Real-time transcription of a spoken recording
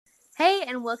Hi,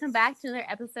 and welcome back to another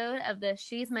episode of the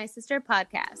She's My Sister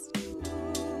podcast.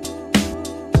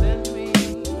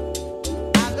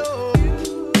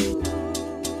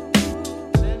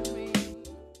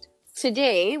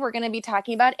 Today, we're going to be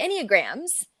talking about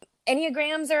Enneagrams.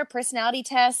 Enneagrams are a personality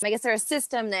test. I guess they're a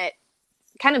system that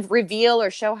kind of reveal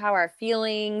or show how our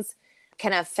feelings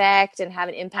can affect and have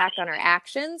an impact on our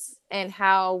actions and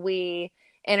how we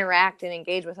interact and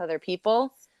engage with other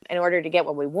people in order to get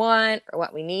what we want or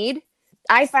what we need.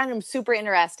 I find them super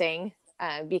interesting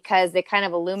because they kind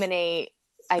of illuminate,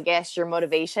 I guess, your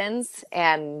motivations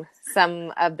and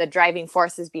some of the driving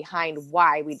forces behind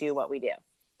why we do what we do.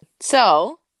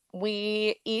 So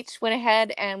we each went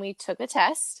ahead and we took a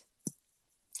test.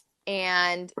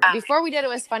 And before we did, it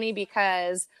was funny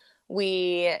because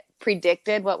we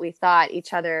predicted what we thought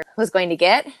each other was going to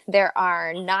get. There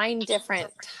are 9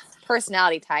 different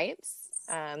personality types.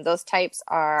 Those types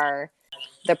are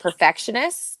the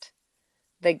perfectionist,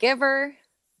 the giver,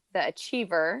 the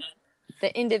achiever,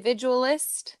 the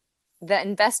individualist, the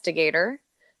investigator,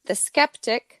 the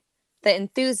skeptic, the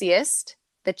enthusiast,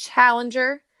 the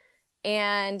challenger,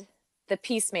 and the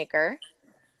peacemaker.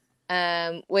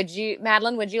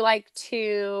 Madeline, would you like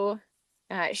to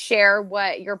share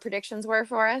what your predictions were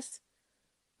for us?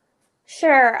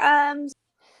 Sure.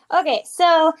 Okay,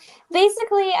 so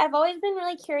basically, I've always been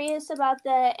really curious about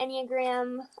the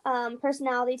Enneagram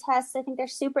personality tests. I think they're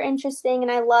super interesting,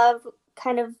 and I love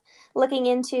kind of looking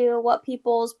into what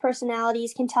people's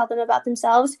personalities can tell them about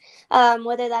themselves,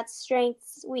 whether that's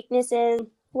strengths, weaknesses,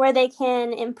 where they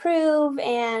can improve,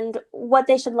 and what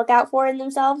they should look out for in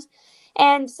themselves.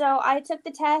 And so I took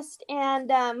the test and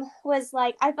was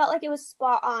like, I felt like it was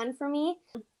spot on for me.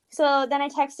 So then I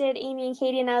texted Amy and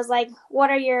Katie and I was like, what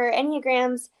are your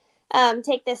Enneagrams?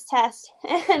 Take this test.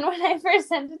 And when I first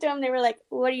sent it to them, they were like,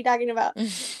 what are you talking about?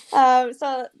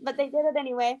 But they did it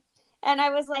anyway. And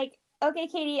I was like, okay,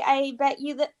 Katie, I bet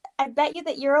you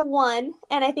that you're a 1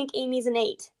 and I think Amy's an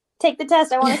 8. Take the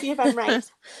test. I want to see if I'm right.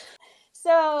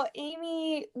 So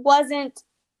Amy wasn't,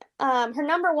 her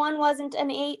number 1 wasn't an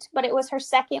 8, but it was her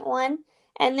second one.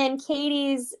 And then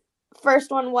Katie's first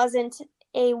one wasn't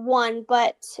a 1,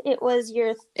 but it was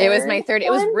your third. It was my third. It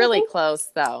was really close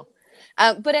though.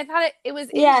 But I thought it was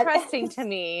interesting to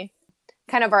me,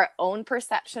 kind of our own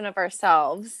perception of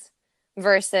ourselves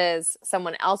versus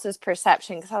someone else's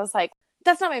perception. Because I was like,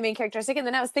 that's not my main characteristic. And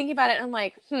then I was thinking about it and I'm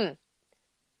like,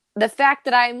 the fact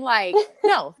that I'm like,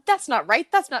 no, that's not right.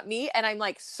 That's not me. And I'm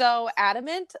like so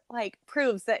adamant, like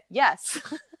proves that, yes,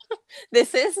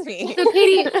 this is me. So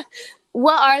Katie,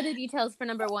 what are the details for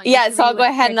number 1? Yeah, so I'll go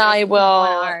ahead and I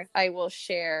will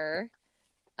share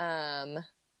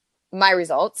my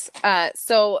results.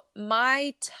 So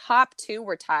my top 2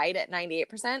 were tied at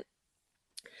 98%.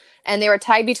 And they were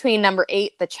tied between number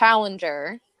 8, the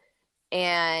challenger,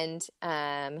 and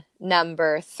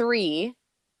number 3,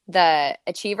 the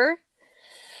achiever.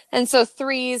 And so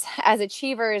 3s as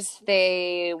achievers,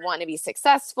 they want to be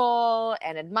successful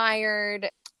and admired.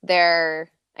 I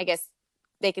guess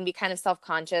they can be kind of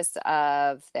self-conscious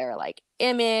of their like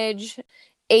image.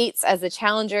 8s as the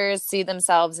challengers see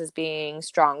themselves as being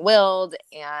strong-willed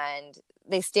and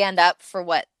they stand up for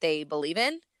what they believe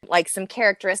in. Like some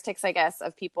characteristics, I guess,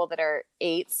 of people that are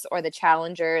 8s or the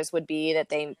challengers would be that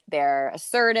they're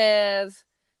assertive,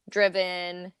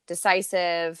 driven,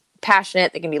 decisive,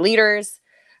 passionate. They can be leaders.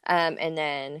 And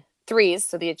then 3s,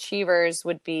 so the achievers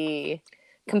would be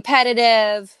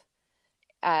competitive.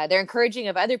 They're encouraging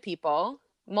of other people,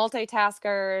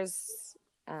 multitaskers,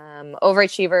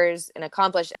 overachievers, and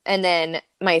accomplished. And then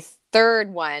my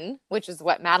third one, which is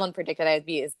what Madeline predicted I'd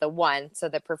be, is the 1, so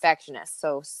the perfectionist.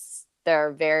 So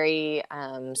they're very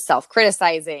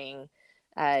self-criticizing,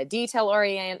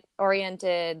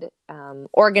 detail-oriented,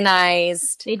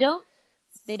 organized. They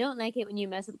don't like it when you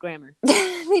mess up grammar.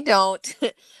 They don't.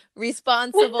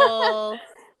 Responsible.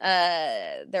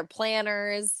 They're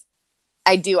planners.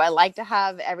 I like to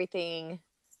have everything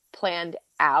planned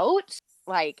out.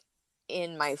 Like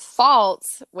in my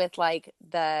faults with like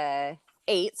the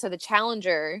 8, so the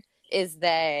challenger is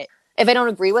that if I don't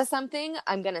agree with something,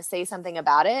 I'm going to say something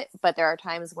about it. But there are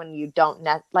times when you don't,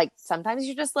 sometimes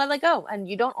you just let it go. And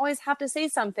you don't always have to say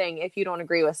something if you don't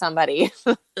agree with somebody.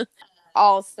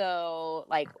 Also,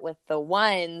 like with the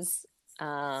 1s,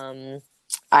 I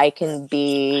can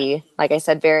be, like I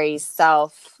said, very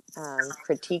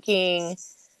self-critiquing.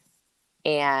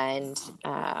 And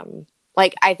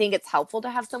like, I think it's helpful to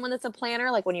have someone that's a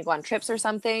planner, like when you go on trips or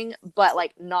something. But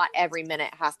like, not every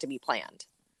minute has to be planned.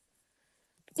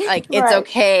 Like it's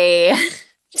okay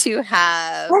to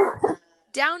have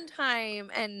downtime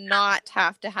and not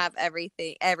have to have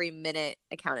every minute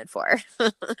accounted for.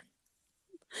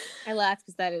 I laughed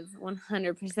because that is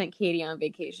 100% Katie on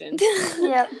vacation.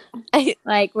 Yep.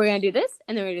 Like, we're going to do this,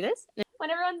 and then we're going to do this. When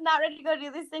everyone's not ready to go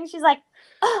do these things, she's like,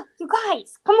 "Oh, you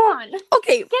guys, come on, get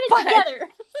Okay, it fine. together."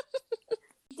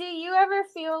 Do you ever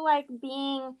feel like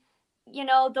being,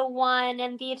 the one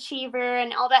and the achiever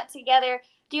and all that together?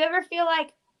 Do you ever feel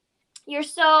like you're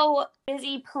so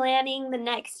busy planning the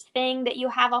next thing that you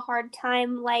have a hard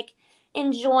time like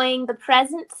enjoying the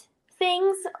present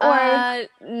things? Or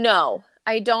No,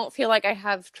 I don't feel like I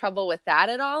have trouble with that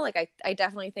at all. Like I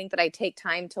definitely think that I take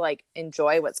time to like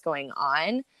enjoy what's going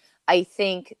on. I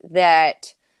think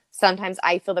that sometimes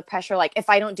I feel the pressure, like if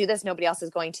I don't do this, nobody else is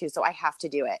going to, so I have to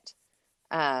do it.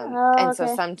 And so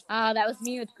okay. That was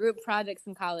me with group projects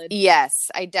in college.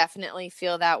 Yes, I definitely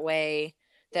feel that way,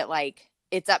 that like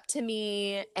it's up to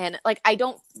me, and like I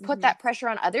don't put that pressure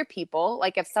on other people.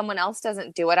 Like if someone else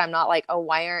doesn't do it, I'm not like, oh,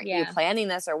 why aren't you planning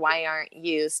this, or why aren't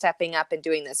you stepping up and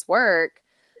doing this work?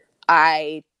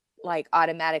 I like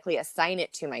automatically assign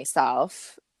it to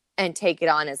myself and take it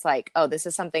on as like, oh, this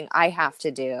is something I have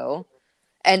to do,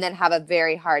 and then have a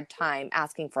very hard time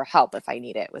asking for help if I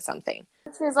need it with something.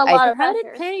 There's a lot of How pressure.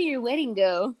 did planning your wedding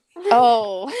go?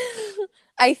 Oh,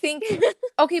 I think,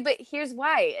 okay, but here's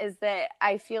why, is that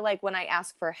I feel like when I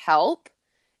ask for help,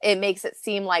 it makes it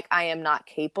seem like I am not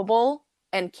capable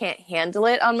and can't handle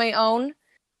it on my own.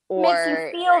 Or makes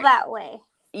you feel that way.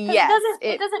 Yes.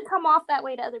 It doesn't come off that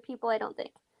way to other people, I don't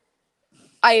think.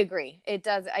 I agree. It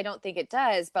does. I don't think it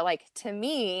does. But like to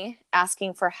me,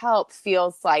 asking for help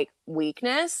feels like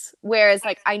weakness. Whereas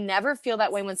like I never feel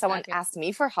that way when someone asks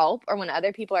me for help, or when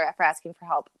other people are ever asking for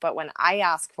help. But when I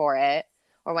ask for it,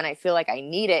 or when I feel like I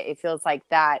need it, it feels like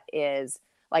that is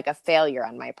like a failure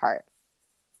on my part.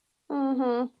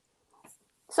 Mm-hmm.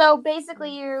 So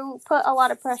basically you put a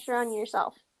lot of pressure on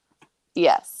yourself.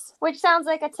 Yes. Which sounds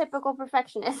like a typical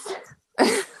perfectionist.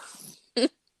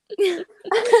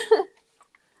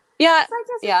 Yeah. I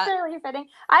guess it's fairly fitting.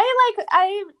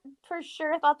 I for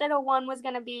sure thought that a 1 was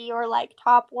going to be your like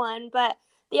top one, but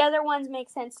the other ones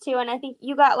make sense too. And I think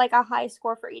you got like a high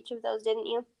score for each of those, didn't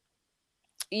you?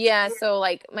 Yeah. So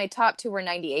like my top 2 were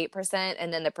 98%,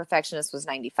 and then the perfectionist was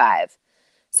 95.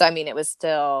 So, I mean, it was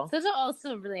still... Those are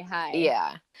also really high.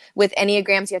 Yeah. With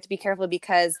Enneagrams, you have to be careful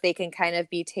because they can kind of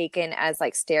be taken as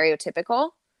like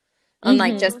stereotypical. And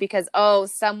like just because, oh,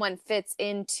 someone fits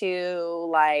into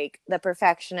like the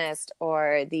perfectionist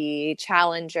or the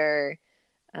challenger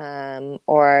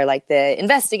or like the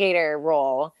investigator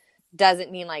role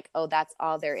doesn't mean like, oh, that's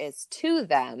all there is to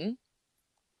them.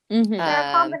 They're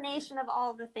a combination of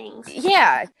all the things.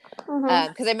 Yeah.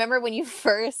 Because I remember when you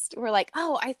first were like,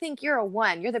 oh, I think you're a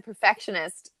 1. You're the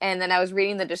perfectionist. And then I was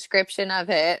reading the description of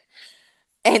it,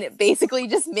 and it basically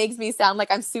just makes me sound like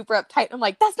I'm super uptight. I'm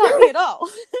like, that's not me at all.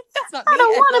 That's not me. I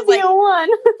don't want to be a 1.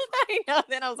 I know.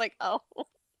 Then I was like, oh,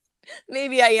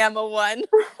 maybe I am a 1.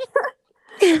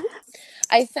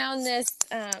 I found this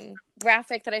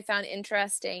graphic that I found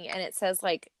interesting, and it says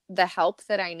like the help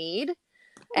that I need,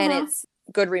 and it's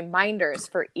good reminders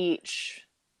for each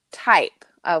type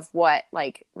of what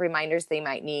like reminders they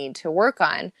might need to work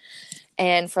on.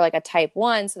 And for like a type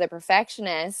 1, so the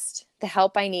perfectionist, the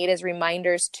help I need is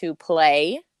reminders to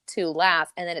play, to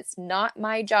laugh, and then it's not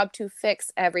my job to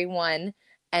fix everyone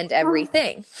and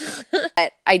everything.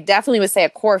 But I definitely would say a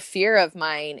core fear of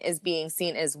mine is being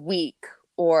seen as weak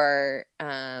or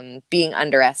being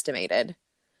underestimated.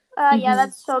 Yeah,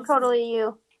 that's so totally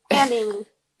you and Amy.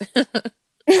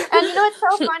 And you know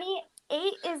what's so funny?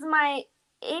 8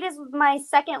 is my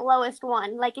second lowest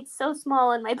one. Like, it's so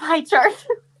small in my pie chart.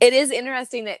 It is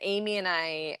interesting that Amy and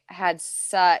I had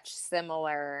such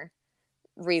similar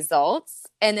results.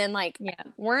 And then like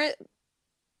weren't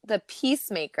the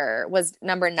Peacemaker was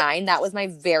number 9. That was my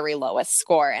very lowest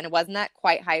score. And wasn't that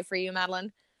quite high for you,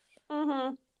 Madeline?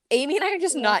 Amy and I are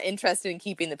just not interested in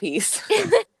keeping the peace.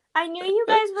 I knew you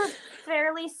guys were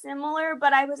fairly similar,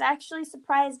 but I was actually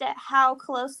surprised at how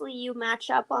closely you match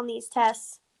up on these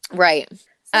tests. Right.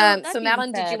 So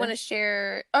Madeline, did you want to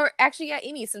share? Or actually, yeah,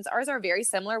 Amy, since ours are very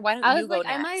similar, why don't you go next?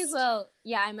 I might as well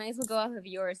go off of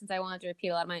yours since I wanted to repeat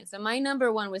a lot of mine. So my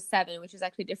number 1 was 7, which is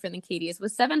actually different than Katie's.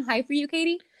 Was 7 high for you,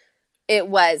 Katie? It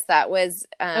was. That was.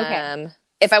 Okay.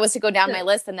 If I was to go down my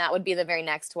list, then that would be the very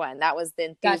next one. That was the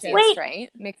enthusiast, right?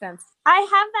 Makes sense. I have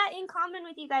that in common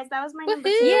with you guys. That was my number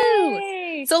 2.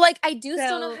 Yay! So like, I do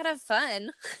still know how to have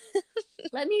fun.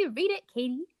 Let me read it,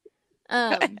 Katie.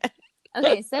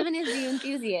 Okay, 7 is the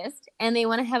enthusiast, and they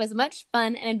want to have as much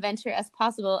fun and adventure as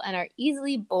possible and are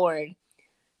easily bored.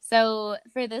 So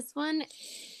for this one,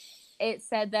 it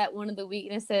said that one of the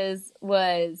weaknesses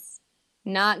was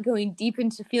not going deep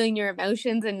into feeling your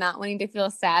emotions and not wanting to feel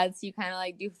sad. So you kind of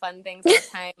like do fun things all the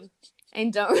time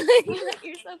and don't really let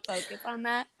yourself focus on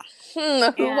that.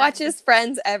 Who watches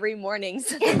Friends every morning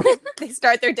so they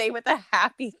start their day with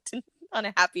on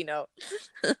a happy note?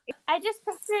 I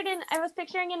was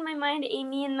picturing in my mind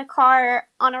Amy in the car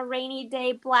on a rainy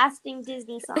day blasting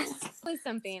Disney songs. Always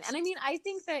something. And I mean, I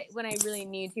think that when I really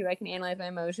need to, I can analyze my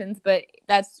emotions, but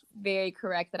that's very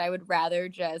correct that I would rather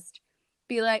just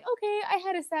be like, okay, I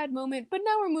had a sad moment, but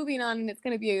now we're moving on and it's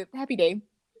going to be a happy day.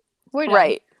 We're done.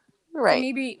 Right. So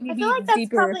maybe I feel like that's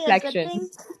deeper probably reflection. a good thing.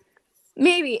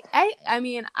 Maybe. I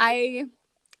mean, I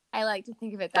like to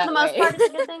think of it that For the most way. part,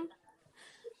 it's a good thing.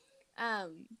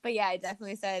 But yeah, I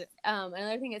definitely said,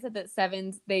 another thing, it said that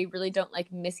sevens, they really don't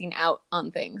like missing out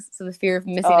on things. So the fear of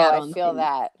missing out on I feel things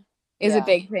that is a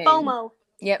big thing. FOMO.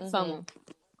 Yep, FOMO.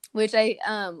 Which I,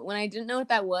 when I didn't know what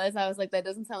that was, I was like, that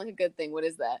doesn't sound like a good thing. What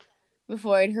is that?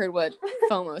 Before I'd heard what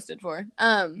FOMO stood for.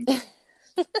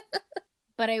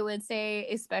 But I would say,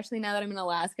 especially now that I'm in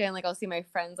Alaska and like I'll see my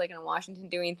friends like in Washington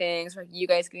doing things, or you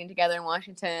guys getting together in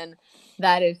Washington,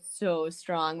 that is so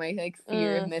strong. My like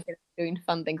fear of missing doing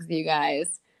fun things with you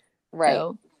guys. Right.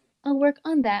 So I'll work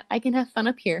on that. I can have fun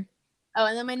up here. Oh,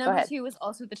 and then my number 2 was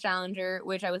also the Challenger,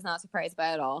 which I was not surprised by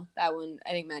at all. That one, I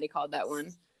think Maddie called that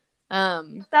one.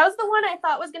 That was the one I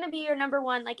thought was going to be your number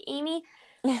 1. Like Amy,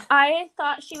 I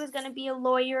thought she was going to be a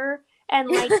lawyer and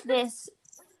like this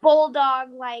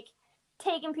bulldog, like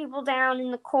taking people down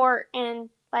in the court, and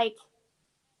like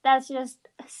that's just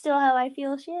still how I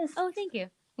feel she is. Oh, thank you.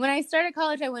 When I started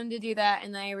college, I wanted to do that,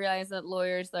 and then I realized that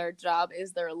lawyers, their job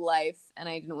is their life, and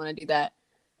I didn't want to do that.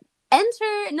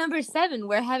 Enter number 7,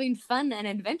 where having fun and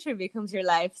adventure becomes your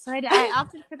life. So I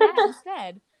opted for that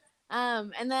instead.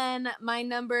 And then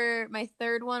my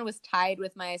third one was tied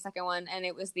with my second one, and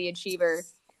it was the Achiever,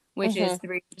 which is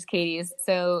 3, which is Katie's.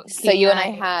 So you and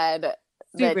I had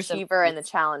the Achiever and the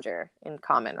Challenger in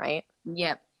common, right?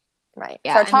 Yep. Right.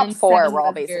 Yeah. So our top 4 were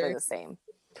all basically the same.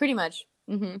 Pretty much.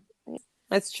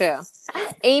 That's true.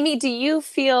 Amy, do you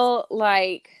feel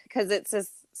like, because it's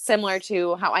similar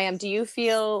to how I am, do you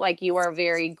feel like you are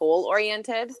very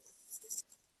goal-oriented?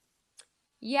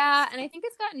 Yeah, and I think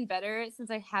it's gotten better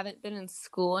since I haven't been in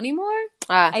school anymore.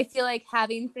 I feel like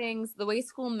having things, the way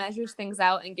school measures things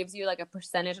out and gives you like a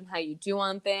percentage on how you do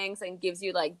on things and gives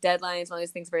you like deadlines and all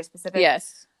these things very specific.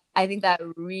 Yes. I think that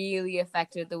really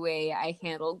affected the way I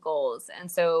handle goals.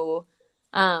 And so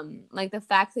like the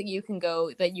fact that you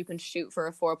can shoot for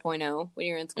a 4.0 when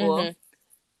you're in school,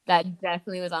 that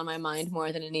definitely was on my mind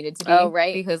more than it needed to be. Oh,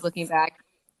 right. Because looking back,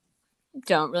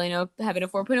 don't really know if having a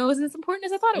 4.0 was as important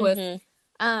as I thought it was.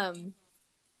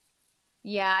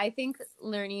 Yeah, I think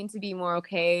learning to be more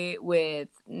okay with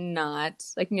not,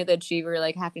 like, the Achiever,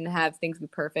 like, having to have things be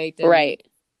perfect and right,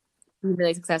 be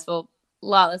really successful, a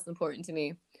lot less important to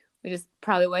me, which is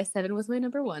probably why 7 was my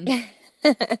number 1.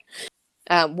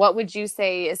 What would you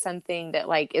say is something that,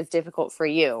 like, is difficult for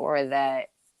you or that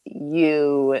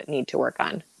you need to work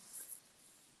on?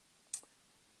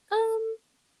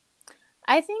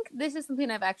 I think this is something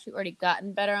I've actually already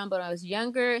gotten better on, but when I was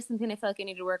younger, something I felt like I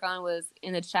needed to work on was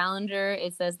in the Challenger.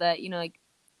 It says that, like,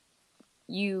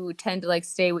 you tend to, like,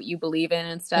 say what you believe in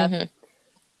and stuff.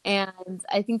 And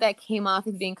I think that came off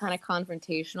as being kind of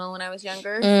confrontational when I was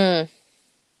younger,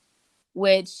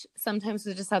 which sometimes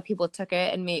was just how people took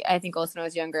it. And I think also when I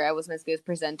was younger, I wasn't as good as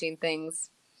presenting things.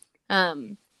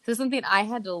 So something I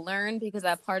had to learn because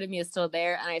that part of me is still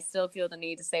there, and I still feel the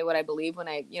need to say what I believe when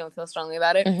I, feel strongly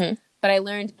about it. But I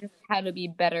learned how to be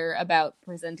better about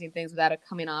presenting things without it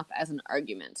coming off as an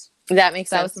argument. That makes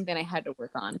sense. That was something I had to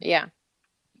work on. Yeah.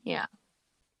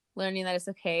 Learning that it's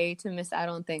okay to miss out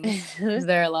on things because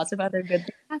there are lots of other good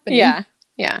things happening.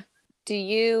 Yeah.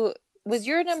 Was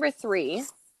your number 3,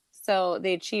 so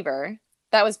the Achiever,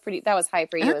 that was high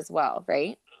for you as well,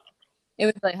 right? It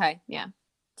was really high, yeah.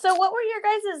 So what were your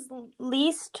guys'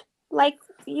 least like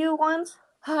you ones?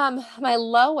 My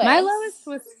lowest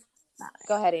was...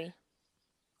 Go ahead, Amy.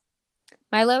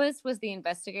 My lowest was the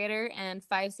Investigator, and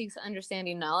 5 seeks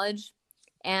understanding knowledge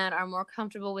and are more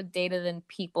comfortable with data than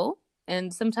people.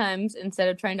 And sometimes, instead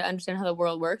of trying to understand how the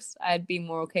world works, I'd be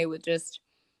more okay with just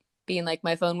being like,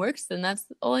 my phone works, and that's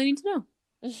all I need to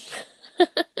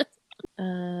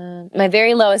know. My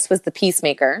very lowest was the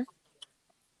Peacemaker.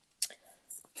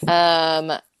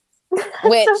 That's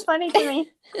which so funny to me.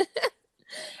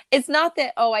 It's not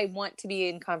that, I want to be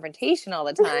in confrontation all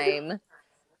the time.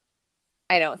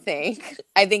 I don't think.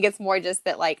 I think it's more just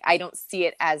that, like, I don't see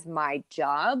it as my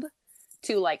job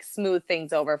to, like, smooth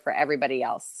things over for everybody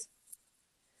else.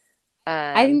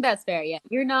 I think that's fair, yeah.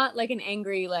 You're not, like, an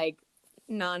angry, like,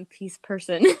 non-peace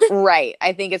person. Right.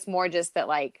 I think it's more just that,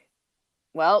 like,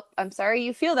 well, I'm sorry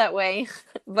you feel that way,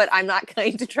 but I'm not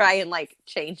going to try and like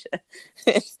change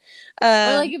it.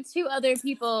 Or like if two other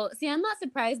people see, I'm not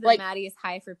surprised that Like- Maddie is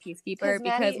high for peacekeeper 'Cause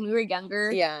because Maddie- when we were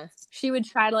younger, yeah. she would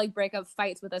try to like break up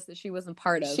fights with us that she wasn't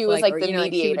part of. She was like or, the you know,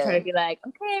 like, she would try mediator. to be like,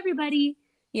 okay, everybody.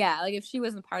 Yeah, like if she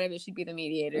wasn't part of it, she'd be the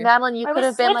mediator. Madeline, you Or could with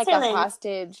have been like a Switzerland.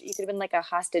 hostage. You could have been like a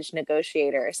hostage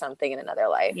negotiator or something in another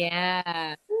life.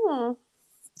 Yeah.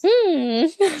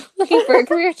 Looking for a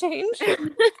career change.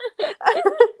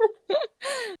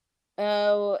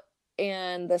 Oh,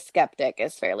 and the skeptic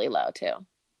is fairly low too.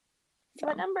 So,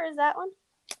 What number is that one?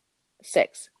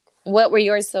 6. What were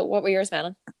yours? So what were yours,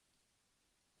 Madeline?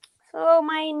 So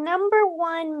my number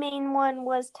one main one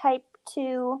was type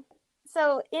 2.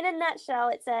 So in a nutshell,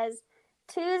 it says,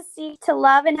 2s seek to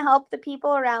love and help the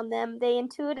people around them. They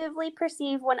intuitively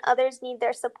perceive when others need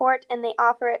their support and they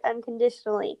offer it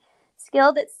unconditionally.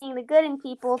 Skilled at seeing the good in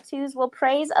people, 2s will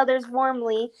praise others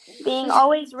warmly, being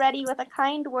always ready with a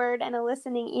kind word and a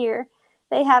listening ear.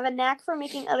 They have a knack for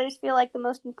making others feel like the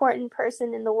most important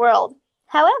person in the world.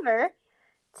 However,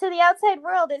 to the outside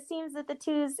world, it seems that the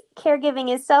 2's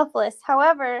caregiving is selfless.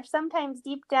 However, sometimes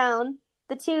deep down,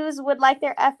 the 2's would like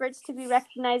their efforts to be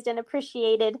recognized and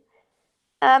appreciated.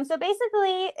 So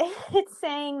basically, it's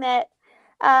saying that.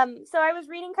 So I was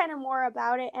reading kind of more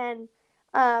about it, and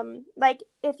like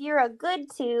if you're a good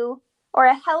 2 or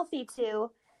a healthy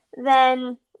 2,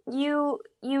 then you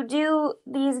do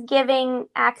these giving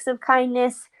acts of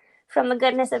kindness from the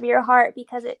goodness of your heart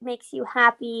because it makes you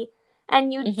happy,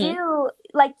 and you do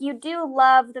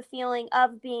love the feeling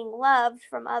of being loved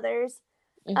from others.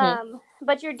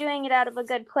 But you're doing it out of a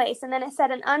good place. And then it said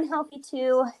an unhealthy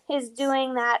 2 is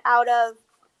doing that out of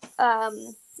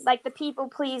like the people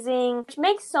pleasing, which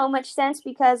makes so much sense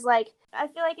because like I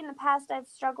feel like in the past I've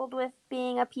struggled with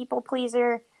being a people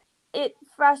pleaser. It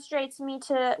frustrates me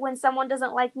to when someone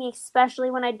doesn't like me,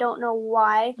 especially when I don't know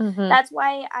why. That's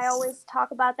why I always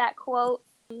talk about that quote,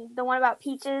 the one about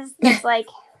peaches. It's like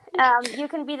you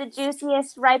can be the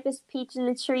juiciest, ripest peach in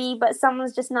the tree, but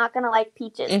someone's just not going to like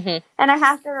peaches. And I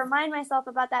have to remind myself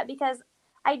about that because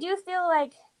I do feel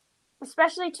like,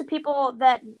 especially to people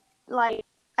that like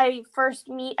I first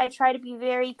meet, I try to be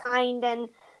very kind and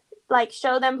like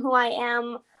show them who I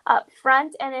am up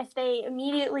front. And if they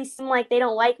immediately seem like they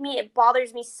don't like me, it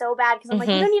bothers me so bad because I'm like,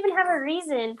 you don't even have a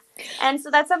reason. And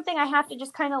so that's something I have to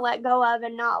just kind of let go of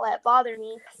and not let bother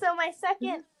me. So my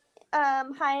second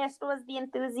highest was the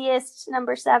enthusiast,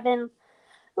 number 7.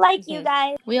 Like you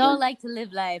guys. We all like to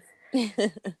live life.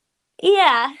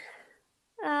 Yeah.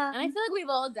 And I feel like we've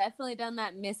all definitely done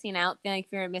that missing out thing, like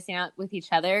fear of missing out with each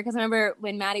other. Because I remember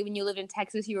when Maddie, when you lived in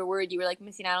Texas, you were worried you were like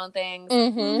missing out on things.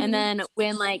 And then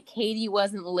when like Katie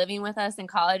wasn't living with us in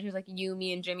college, it was like you,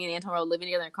 me, and Jimmy and Anton were all living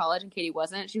together in college, and Katie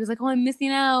wasn't. She was like, "Oh, I'm missing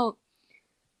out."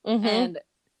 And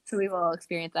so we've all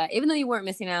experienced that, even though you weren't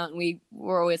missing out, and we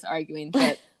were always arguing.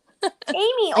 But Amy, I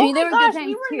mean, oh there my were good gosh, we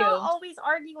times, were too. not always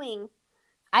arguing.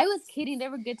 I was kidding.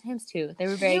 There were good times too. They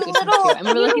were very You good times little- too. I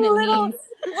remember you looking at little- memes.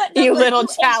 What You number? little You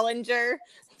challenger.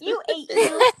 You 8.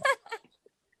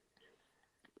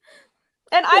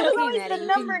 And I was Okay, always Maddie, the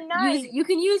number 9. You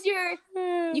can use your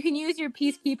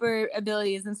peacekeeper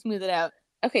abilities and smooth it out.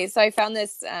 Okay, so I found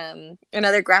this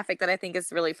another graphic that I think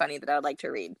is really funny that I would like to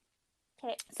read.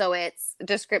 Okay. So it's a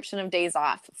description of days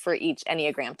off for each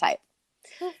Enneagram type.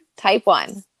 Type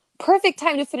 1, perfect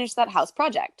time to finish that house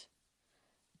project.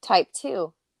 Type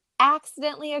 2,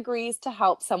 accidentally agrees to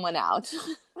help someone out.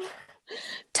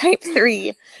 Type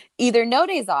 3, either no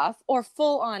days off or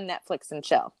full on Netflix and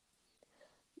chill.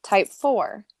 Type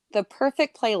 4, the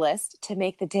perfect playlist to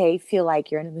make the day feel like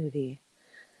you're in a movie.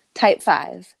 Type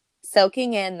 5,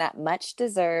 soaking in that much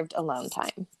deserved alone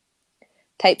time.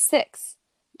 Type 6,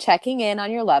 checking in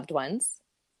on your loved ones.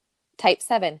 Type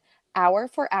 7, hour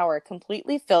for hour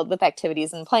completely filled with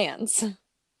activities and plans.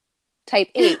 Type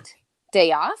 8,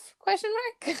 day off? Question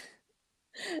mark.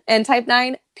 And type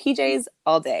 9, PJs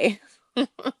all day. That's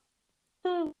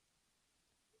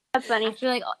funny. I feel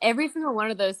like every single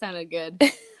one of those sounded good.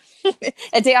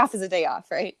 A day off is a day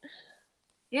off, right?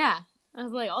 Yeah. I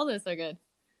was like, all those are good.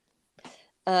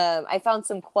 I found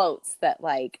some quotes that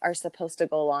like are supposed to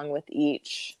go along with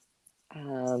each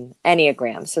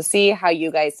Enneagram. So see how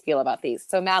you guys feel about these.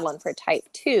 So Madeline, for type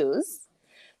 2s,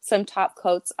 some top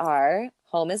quotes are,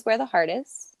 home is where the heart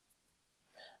is,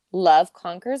 love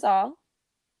conquers all,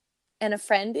 and a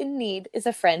friend in need is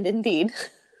a friend indeed.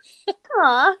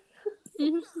 Aw.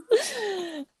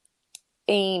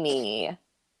 Amy,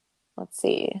 let's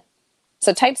see.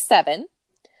 So type 7,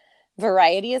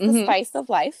 variety is the spice of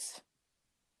life.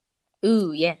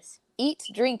 Ooh, yes. eat,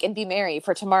 drink, and be merry,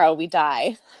 for tomorrow we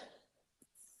die.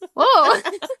 Whoa.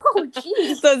 Oh,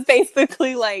 geez. So it's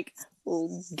basically like,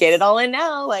 get it all in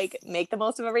now. Like, make the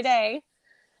most of every day.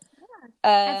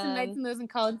 Had some nights in those in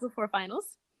college before finals.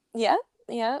 Yeah.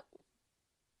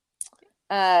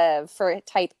 For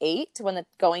type 8, when the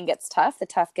going gets tough, the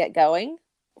tough get going.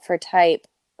 For type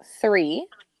 3,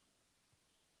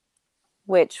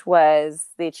 which was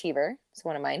the achiever, it's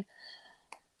one of mine.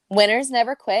 Winners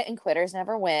never quit and quitters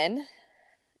never win.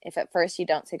 If at first you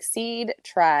don't succeed,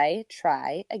 try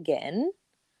again.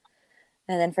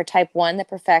 And then for type 1, the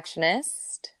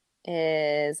perfectionist,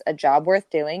 is a job worth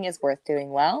doing is worth doing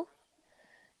well.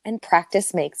 And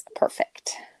practice makes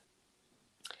perfect.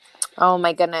 Oh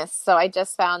my goodness. So I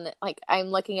just found that, like, I'm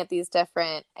looking at these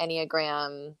different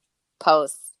Enneagram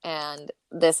posts, and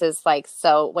this is like,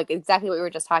 so like exactly what we were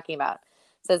just talking about.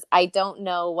 It says, I don't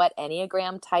know what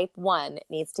Enneagram type 1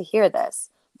 needs to hear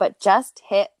this, but just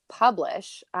hit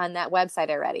publish on that website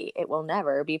already. It will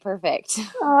never be perfect.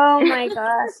 Oh my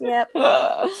gosh. Yep.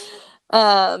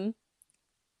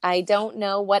 I don't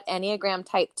know what Enneagram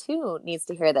type 2 needs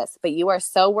to hear this, but you are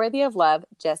so worthy of love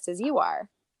just as you are.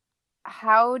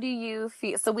 How do you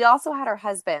feel? So we also had our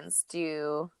husbands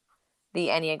do the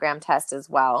Enneagram test as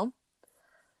well.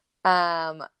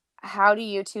 How do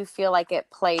you two feel like it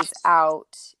plays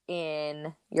out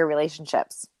in your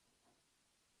relationships?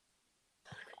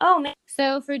 Oh man.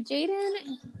 So for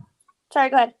Jaden, Sorry,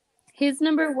 go ahead. his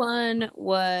number 1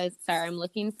 was, sorry, I'm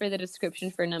looking for the description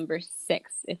for number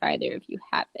 6, if either of you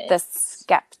have it. The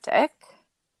skeptic.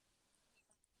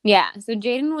 Yeah, so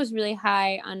Jaden was really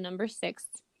high on number 6.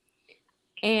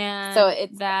 And so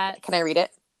it's that. Can I read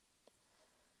it?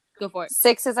 Go for it.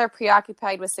 6s are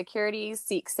preoccupied with security,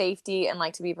 seek safety, and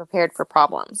like to be prepared for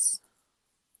problems.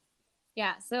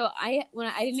 Yeah, so I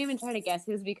didn't even try to guess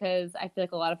his because I feel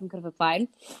like a lot of them could have applied.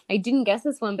 I didn't guess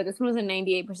this one, but this one was a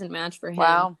 98% match for him.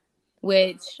 Wow.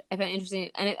 Which I found interesting,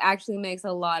 and it actually makes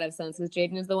a lot of sense because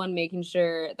Jaden is the one making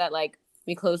sure that, like,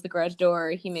 we close the garage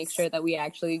door. He makes sure that we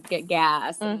actually get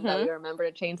gas and that we remember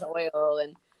to change the oil,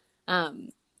 and I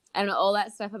don't know, all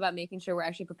that stuff about making sure we're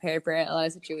actually prepared for a lot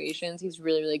of situations. He's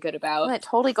really, really good about. Well, it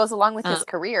totally goes along with his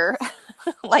career.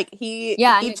 Like he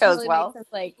chose totally well. Sense,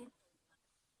 like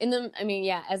as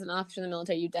an officer in the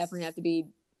military, you definitely have to be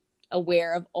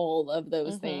aware of all of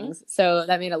those things. So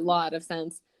that made a lot of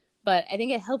sense. But I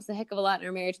think it helps a heck of a lot in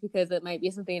our marriage because it might be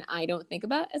something I don't think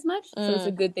about as much. So it's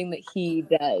a good thing that he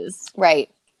does. Right.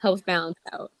 Helps balance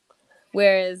out.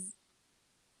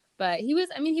 But he was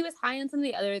high on some of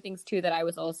the other things too that I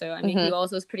was also. I mean, he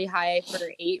also was pretty high for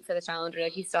 8 for the Challenger.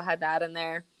 Like, he still had that in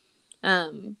there.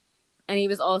 And he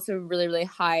was also really, really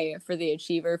high for the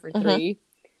Achiever for 3.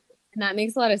 And that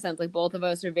makes a lot of sense. Like, both of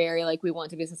us are very, like, we want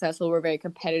to be successful. We're very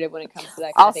competitive when it comes to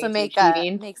that kind also of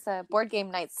thing. Makes board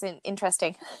game nights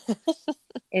interesting.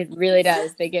 It really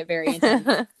does. They get very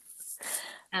intense.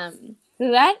 So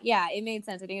that, it made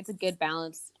sense. I think it's a good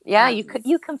balance. Yeah,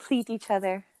 you complete each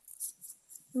other.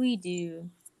 We do.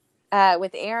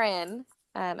 With Aaron,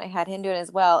 I had him do it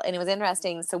as well, and it was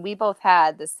interesting. So we both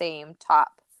had the same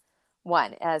top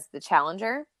one as the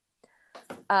Challenger.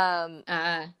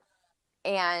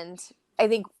 And I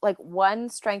think, like, one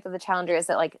strength of the Challenger is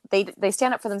that, like, they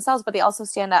stand up for themselves, but they also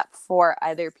stand up for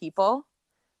other people.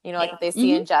 You know, like, if they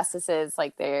see injustices,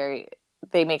 like, they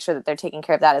make sure that they're taking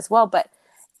care of that as well. But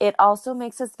it also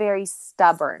makes us very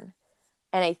stubborn.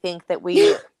 And I think that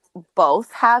we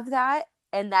both have that.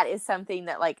 And that is something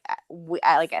that, like,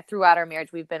 throughout our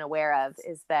marriage, we've been aware of,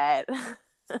 is that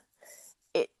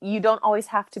you don't always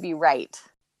have to be right.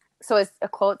 So it's a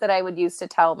quote that I would use to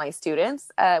tell my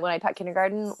students when I taught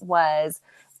kindergarten was,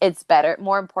 it's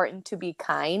more important to be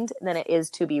kind than it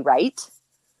is to be right.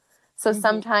 So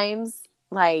sometimes,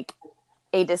 like,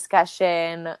 a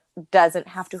discussion doesn't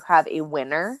have to have a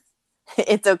winner.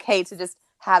 It's okay to just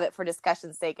have it for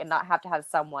discussion's sake and not have to have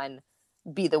someone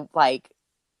be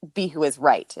who is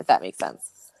right, if that makes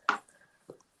sense.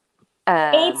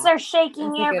 8s are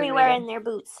shaking everywhere in their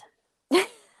boots.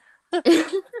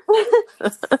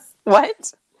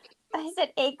 What? I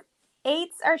said 8s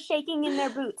are shaking in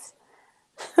their boots.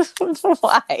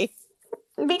 Why?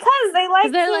 Because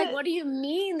they're like, what do you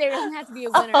mean there doesn't have to be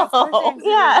a winner? Of course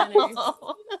there's a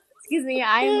winner. Excuse me,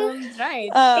 I know he's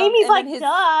right. Amy's like,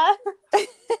 duh.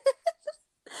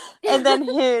 And then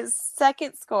his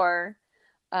second score,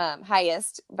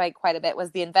 highest by quite a bit,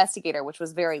 was the investigator, which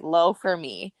was very low for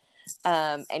me.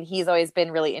 And he's always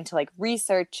been really into, like,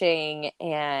 researching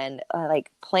and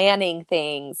like planning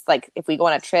things. Like, if we go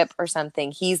on a trip or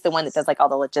something, he's the one that does, like, all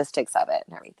the logistics of it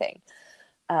and everything.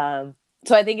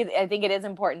 So I think it is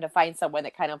important to find someone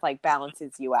that kind of, like,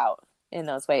 balances you out. in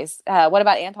those ways. What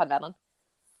about Anton, Madeline?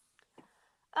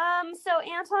 So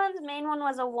Anton's main one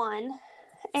was a 1,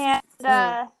 and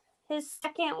his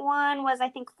second one was, I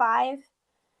think, 5.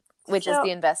 Which is the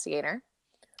investigator.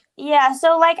 Yeah,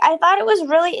 so like I thought it was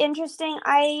really interesting.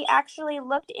 I actually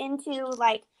looked into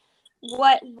like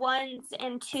what 1s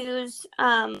and 2s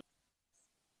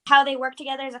how they work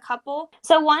together as a couple.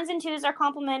 So 1s and 2s are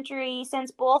complementary since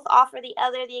both offer the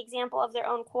other the example of their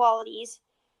own qualities.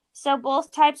 So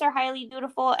both types are highly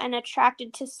dutiful and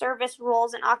attracted to service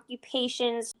roles and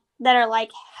occupations that are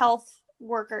like health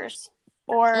workers,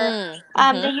 or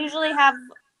they usually have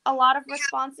a lot of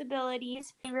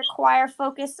responsibilities. They require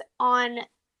focus on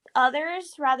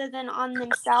others rather than on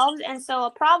themselves, and so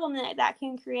a problem that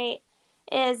can create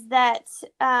is that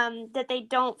that they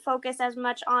don't focus as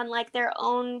much on like their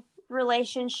own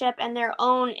relationship and their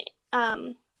own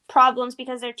problems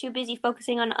because they're too busy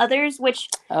focusing on others, which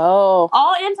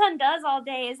all Anton does all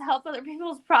day is help other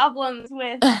people's problems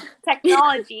with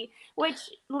technology, which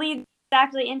leads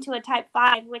exactly into a type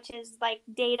 5, which is like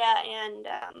data and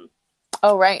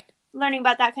learning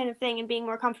about that kind of thing and being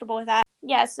more comfortable with that.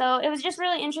 Yeah, so it was just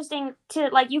really interesting to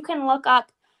like, you can look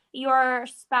up your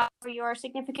spouse or your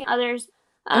significant other's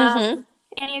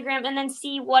Enneagram and then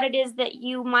see what it is that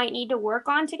you might need to work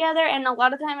on together. And a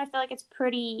lot of the time I feel like it's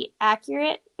pretty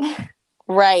accurate.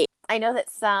 Right. I know that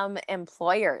some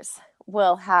employers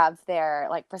will have their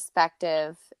like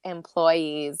prospective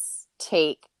employees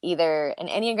take either an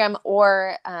Enneagram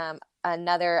or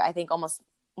another, I think almost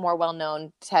more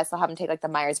well-known test. They'll have them take like the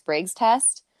Myers-Briggs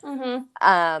test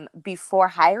before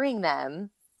hiring them,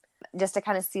 just to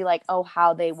kind of see like,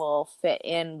 how they will fit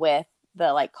in with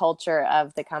the like culture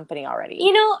of the company already.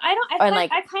 You know,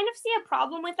 I kind of see a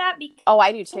problem with that because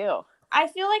I do too. I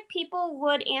feel like people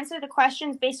would answer the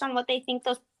questions based on what they think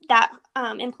that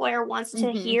employer wants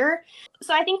to hear.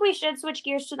 So I think we should switch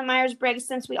gears to the Myers-Briggs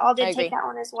since we all did take that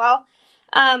one as well.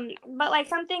 But like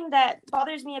something that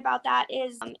bothers me about that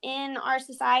is in our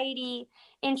society,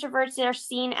 introverts are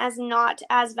seen as not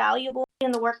as valuable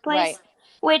in the workplace,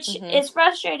 which is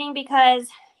frustrating because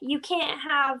you can't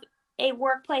have a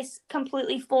workplace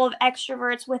completely full of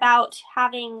extroverts without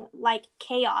having like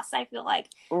chaos. I feel like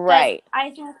I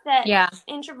think that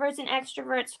introverts and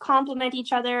extroverts complement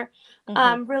each other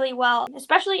really well,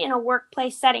 especially in a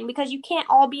workplace setting, because you can't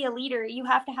all be a leader. You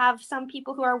have to have some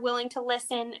people who are willing to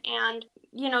listen, and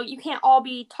you can't all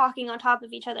be talking on top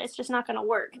of each other. It's just not going to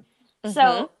work.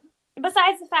 So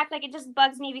besides the fact, like, it just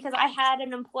bugs me because I had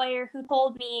an employer who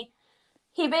told me,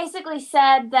 he basically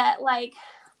said that like,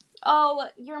 oh,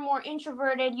 you're more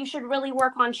introverted, you should really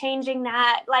work on changing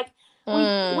that. Like,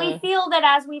 we feel that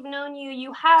as we've known you,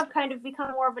 you have kind of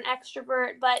become more of an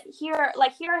extrovert, but here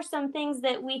are some things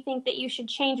that we think that you should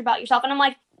change about yourself. And I'm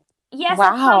like, yes,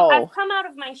 I've come out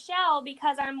of my shell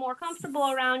because I'm more comfortable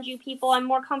around you people. I'm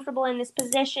more comfortable in this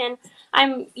position.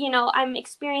 I'm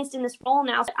experienced in this role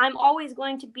now. So I'm always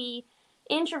going to be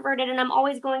introverted and I'm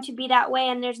always going to be that way.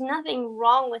 And there's nothing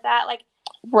wrong with that. Like,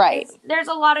 there's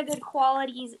a lot of good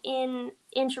qualities in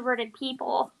introverted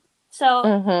people.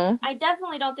 So I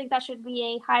definitely don't think that should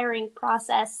be a hiring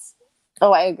process.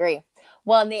 Oh, I agree.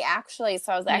 Well, and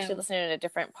so I was actually listening to a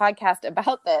different podcast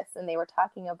about this, and they were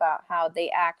talking about how they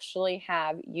actually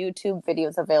have YouTube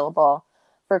videos available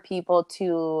for people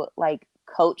to like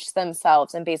coach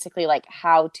themselves and basically like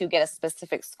how to get a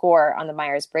specific score on the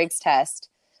Myers-Briggs test.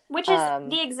 Which is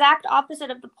the exact opposite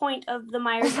of the point of the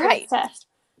Myers-Briggs test.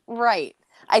 Right.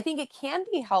 I think it can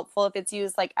be helpful if it's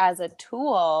used like as a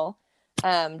tool,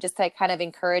 just to kind of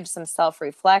encourage some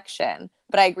self-reflection.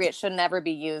 But I agree, it should never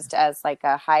be used as like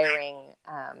a hiring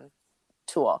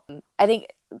tool. I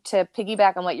think to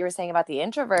piggyback on what you were saying about the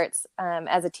introverts,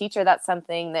 as a teacher, that's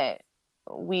something that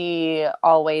we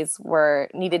always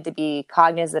needed to be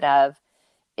cognizant of,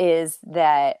 is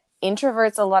that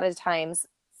introverts a lot of times,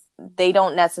 they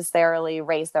don't necessarily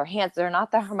raise their hands. They're not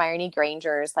the Hermione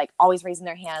Grangers, like always raising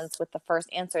their hands with the first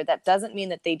answer. That doesn't mean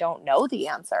that they don't know the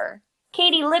answer.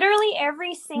 Katie, literally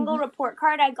every single report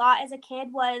card I got as a kid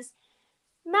was,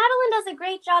 Madeline does a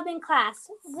great job in class.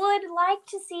 Would like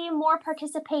to see more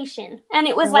participation. And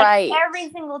it was like every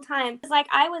single time. It's like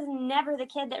I was never the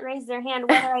kid that raised their hand.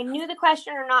 Whether I knew the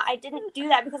question or not, I didn't do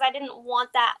that because I didn't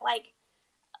want that, like,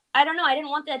 I don't know. I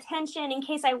didn't want the attention in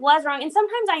case I was wrong. And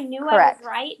sometimes I knew I was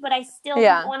right, but I still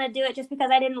didn't want to do it just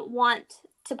because I didn't want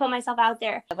to put myself out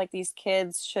there. Like, these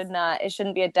kids it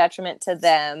shouldn't be a detriment to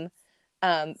them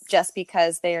just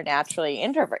because they are naturally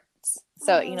introverts.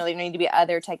 So, there need to be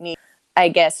other techniques I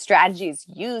guess, strategies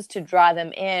used to draw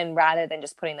them in rather than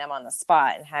just putting them on the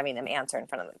spot and having them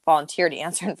volunteer to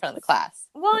answer in front of the class.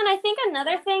 Well, and I think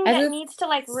another thing As that a- needs to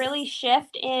like really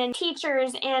shift in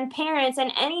teachers and parents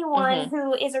and anyone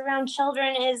who is around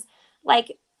children is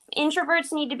like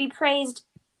introverts need to be praised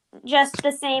just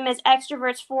the same as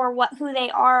extroverts for who they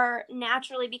are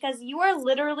naturally, because you are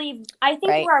literally, I think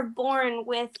Right. you are born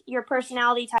with your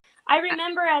personality type. I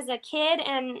remember as a kid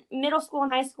and middle school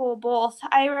and high school both,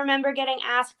 I remember getting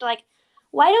asked like,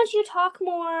 why don't you talk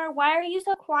more? Why are you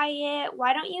so quiet?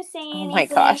 Why don't you say anything? Oh my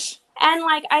gosh. And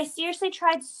like I seriously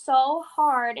tried so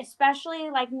hard, especially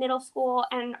like middle school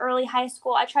and early high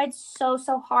school. I tried so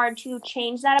hard to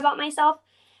change that about myself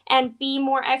and be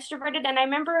more extroverted. And I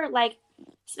remember like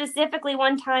specifically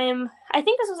one time, I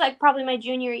think this was like probably my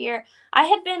junior year, I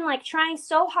had been like trying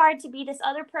so hard to be this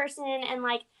other person, and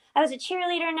like I was a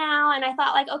cheerleader now, and I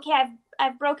thought like, okay,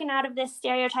 I've broken out of this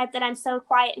stereotype that I'm so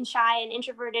quiet and shy and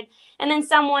introverted. And then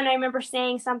someone, I remember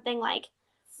saying something like,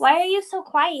 why are you so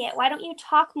quiet? Why don't you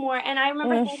talk more? And I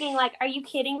remember thinking like, are you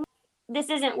kidding me? This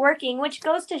isn't working, which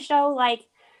goes to show like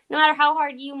no matter how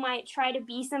hard you might try to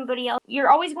be somebody else, you're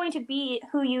always going to be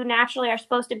who you naturally are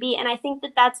supposed to be. And I think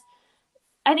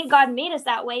I think God made us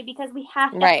that way because we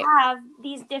have to have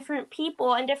these different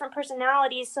people and different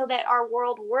personalities so that our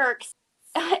world works.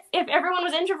 If everyone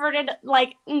was introverted,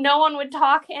 like no one would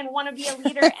talk and want to be a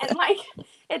leader, and like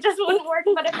it just wouldn't work.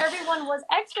 But if everyone was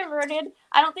extroverted,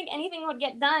 I don't think anything would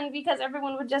get done because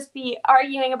everyone would just be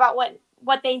arguing about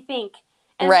what they think.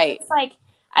 And so it's like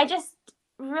I just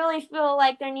really feel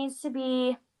like there needs to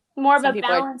be more of a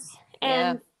balance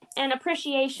and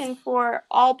appreciation for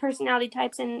all personality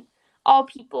types and all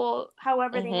people,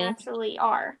 however they naturally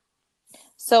are.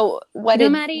 So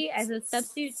Maddie, as a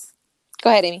substitute.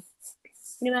 Go ahead, Amy.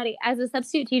 Maddie, as a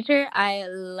substitute teacher, I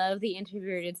love the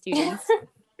introverted students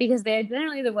because they're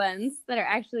generally the ones that are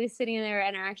actually sitting there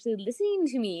and are actually listening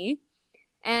to me.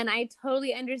 And I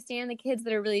totally understand the kids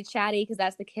that are really chatty because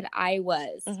that's the kid I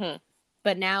was.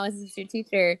 But now as a substitute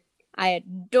teacher, I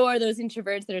adore those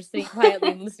introverts that are sitting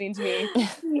quietly and listening to me.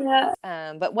 Yeah.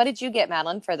 But what did you get,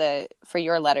 Madeline, for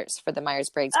your letters for the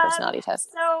Myers-Briggs personality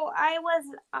test? So I was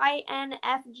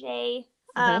INFJ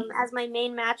as my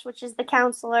main match, which is the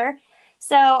counselor.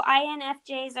 So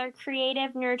INFJs are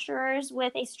creative nurturers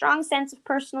with a strong sense of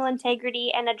personal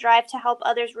integrity and a drive to help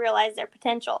others realize their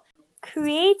potential.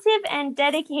 Creative and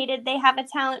dedicated, they have a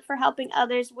talent for helping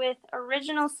others with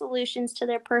original solutions to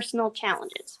their personal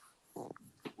challenges.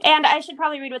 And I should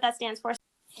probably read what that stands for.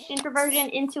 Introversion,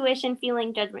 intuition,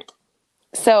 feeling, judgment.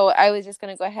 So I was just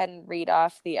going to go ahead and read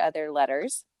off the other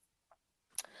letters.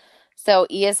 So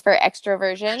E is for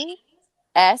extroversion.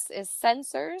 S is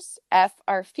sensors. F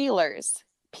are feelers.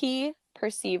 P,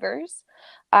 perceivers.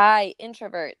 I,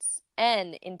 introverts.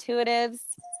 N, intuitives.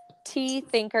 T,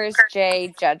 thinkers.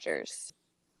 J, judgers.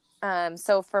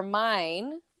 So for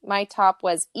mine, my top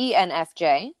was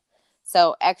ENFJ.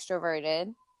 So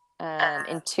extroverted,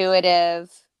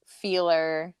 intuitive,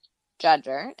 feeler,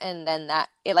 judger. And then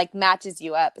it like matches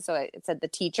you up. So it said the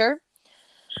teacher.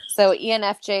 So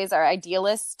ENFJs are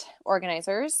idealist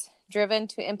organizers, driven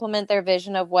to implement their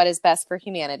vision of what is best for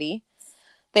humanity.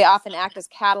 They often act as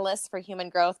catalysts for human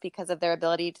growth because of their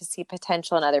ability to see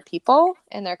potential in other people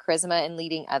and their charisma in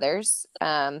leading others.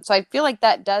 So I feel like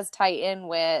that does tie in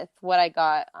with what I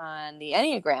got on the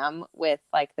Enneagram with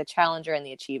like the challenger and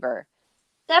the achiever.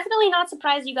 Definitely not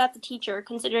surprised you got the teacher,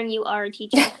 considering you are a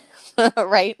teacher.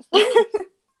 Right.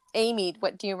 Amy,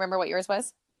 do you remember what yours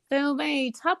was? So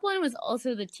my top one was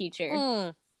also the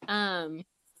teacher.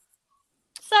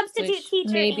 Substitute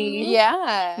teacher. Maybe.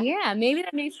 Yeah. Yeah, maybe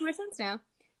that makes more sense now.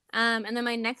 And then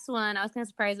my next one, I was kind of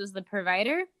surprised, was the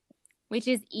provider, which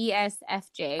is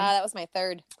ESFJ. That was my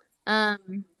third.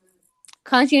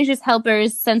 Conscientious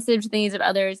helpers, sensitive to the needs of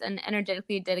others, and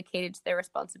energetically dedicated to their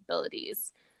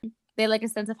responsibilities. They like a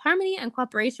sense of harmony and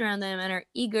cooperation around them and are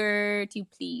eager to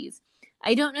please.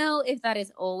 I don't know if that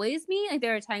is always me. Like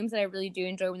there are times that I really do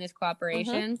enjoy when there's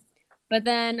cooperation. But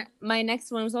then my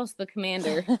next one was also the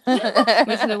commander, which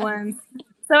are the ones.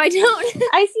 So I see a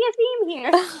theme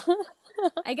here.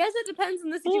 I guess it depends on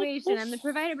the situation. I'm the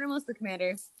provider, but I'm also the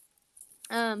commander.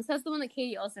 So that's the one that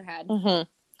Katie also had.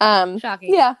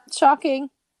 Shocking. Yeah, shocking.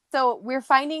 So we're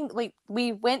finding,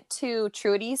 we went to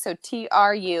Truity, so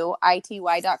TRUITY.com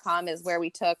is where we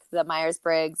took the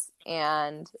Myers-Briggs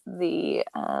and the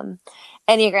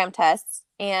Enneagram tests.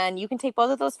 And you can take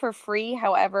both of those for free.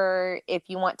 However, if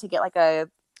you want to get like a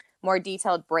more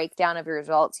detailed breakdown of your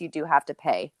results, you do have to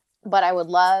pay. But I would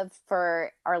love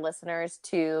for our listeners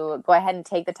to go ahead and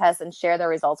take the test and share their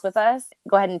results with us.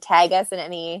 Go ahead and tag us in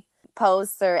any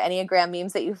posts or Enneagram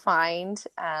memes that you find.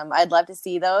 I'd love to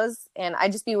see those. And I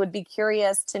just would be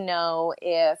curious to know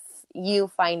if you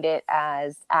find it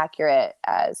as accurate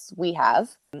as we have.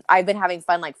 I've been having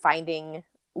fun like finding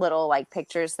little like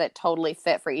pictures that totally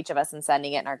fit for each of us and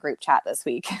sending it in our group chat this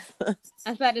week. I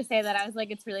was about to say that. I was like,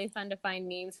 it's really fun to find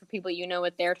memes for people you know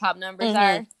what their top numbers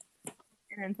are and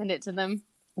then send it to them.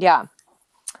 Yeah.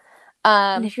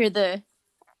 And if you're the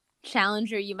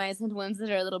challenger, you might send ones that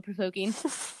are a little provoking.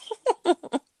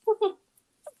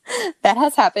 That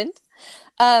has happened.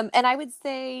 And I would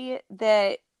say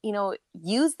that, you know,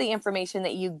 use the information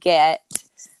that you get.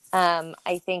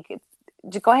 I think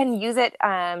to go ahead and use it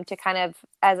to kind of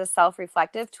as a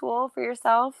self-reflective tool for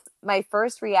yourself. My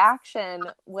first reaction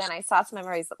when I saw some of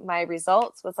my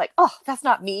results was like, oh, that's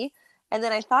not me. And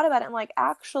then I thought about it. I'm like,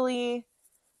 actually,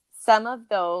 some of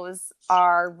those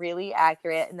are really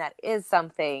accurate. And that is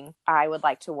something I would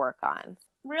like to work on.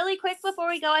 Really quick before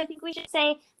we go, I think we should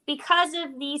say, because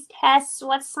of these tests,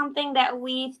 what's something that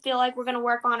we feel like we're going to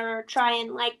work on or try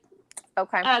and like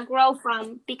grow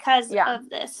from because of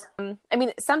this? I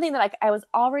mean, something that like I was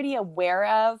already aware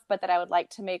of, but that I would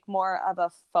like to make more of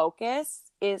a focus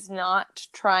is not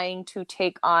trying to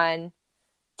take on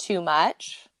too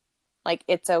much. Like,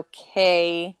 it's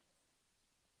okay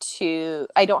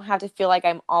I don't have to feel like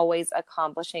I'm always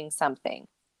accomplishing something.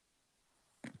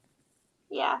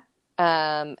 Yeah.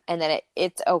 And then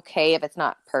it's okay if it's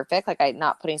not perfect. Like, I'm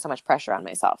not putting so much pressure on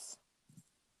myself.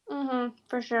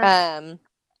 For sure.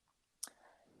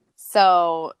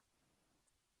 So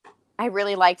I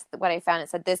really liked what I found. It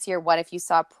said this year, what if you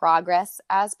saw progress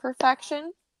as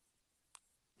perfection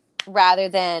rather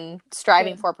than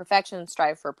striving for perfection,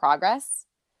 strive for progress.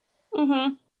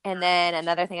 And then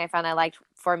another thing I found I liked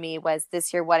for me was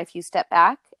this year, what if you step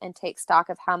back and take stock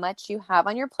of how much you have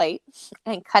on your plate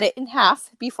and cut it in half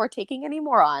before taking any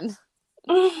more on?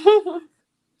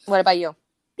 What about you? I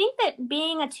think that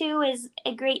being a 2 is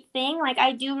a great thing. Like,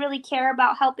 I do really care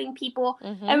about helping people.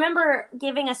 I remember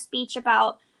giving a speech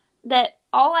about that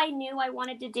all I knew I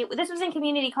wanted to do. This was in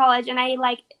community college, and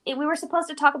we were supposed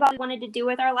to talk about what we wanted to do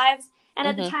with our lives. And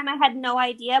at the time, I had no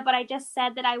idea, but I just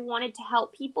said that I wanted to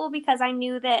help people because I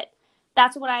knew that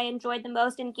that's what I enjoyed the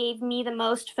most and gave me the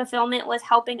most fulfillment was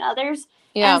helping others.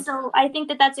 Yeah. And so I think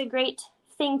that that's a great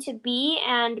thing to be,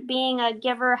 and being a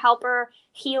giver, helper,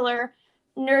 healer,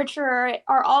 nurturer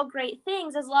are all great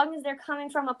things as long as they're coming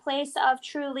from a place of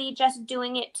truly just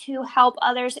doing it to help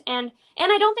others. And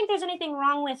I don't think there's anything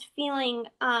wrong with feeling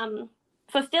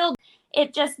fulfilled.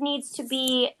 It just needs to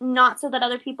be not so that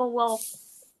other people will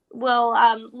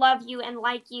love you and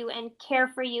like you and care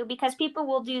for you, because people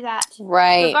will do that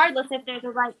regardless if they're the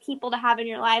right people to have in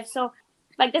your life. So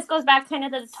like, this goes back kind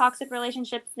of to the toxic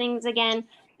relationship things again,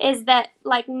 is that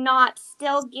like not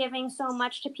still giving so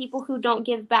much to people who don't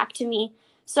give back to me.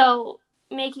 So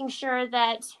making sure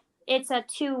that it's a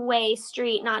two-way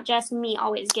street, not just me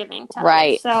always giving to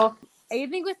others. So I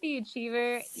think with the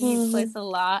achiever, you place a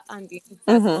lot on being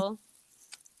successful.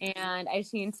 And I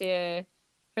seem to,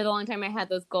 for the long time, I had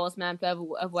those goals mapped of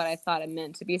what I thought it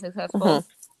meant to be successful.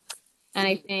 And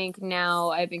I think now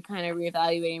I've been kind of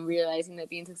reevaluating, realizing that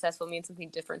being successful means something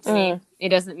different to me. It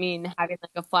doesn't mean having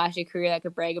like a flashy career that I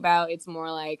could brag about. It's more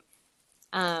like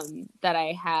that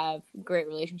I have great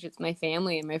relationships with my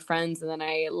family and my friends, and then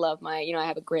I love I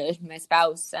have a great relationship with my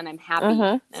spouse, and I'm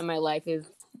happy, and my life is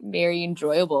very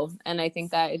enjoyable. And I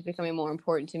think that is becoming more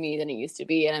important to me than it used to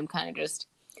be, and I'm kind of just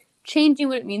changing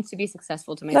what it means to be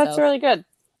successful to myself. That's really good.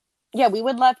 Yeah, we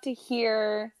would love to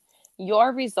hear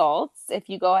your results. If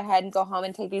you go ahead and go home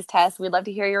and take these tests, we'd love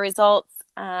to hear your results.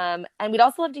 And we'd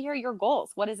also love to hear your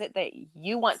goals. What is it that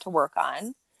you want to work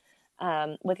on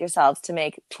with yourselves to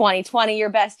make 2020 your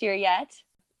best year yet?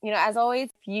 As always,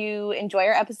 if you enjoy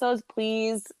our episodes,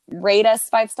 please rate us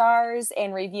 5 stars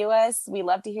and review us. We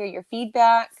love to hear your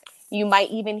feedback. You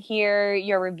might even hear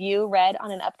your review read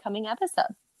on an upcoming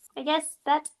episode. I guess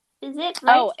that is it,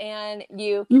 right? Oh, and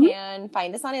you can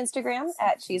find us on Instagram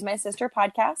at She's My Sister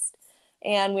Podcast.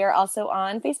 And we are also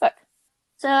on Facebook.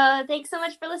 So thanks so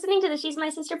much for listening to the She's My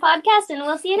Sister Podcast, and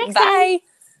we'll see you next time.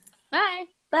 Bye.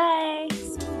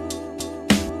 Bye.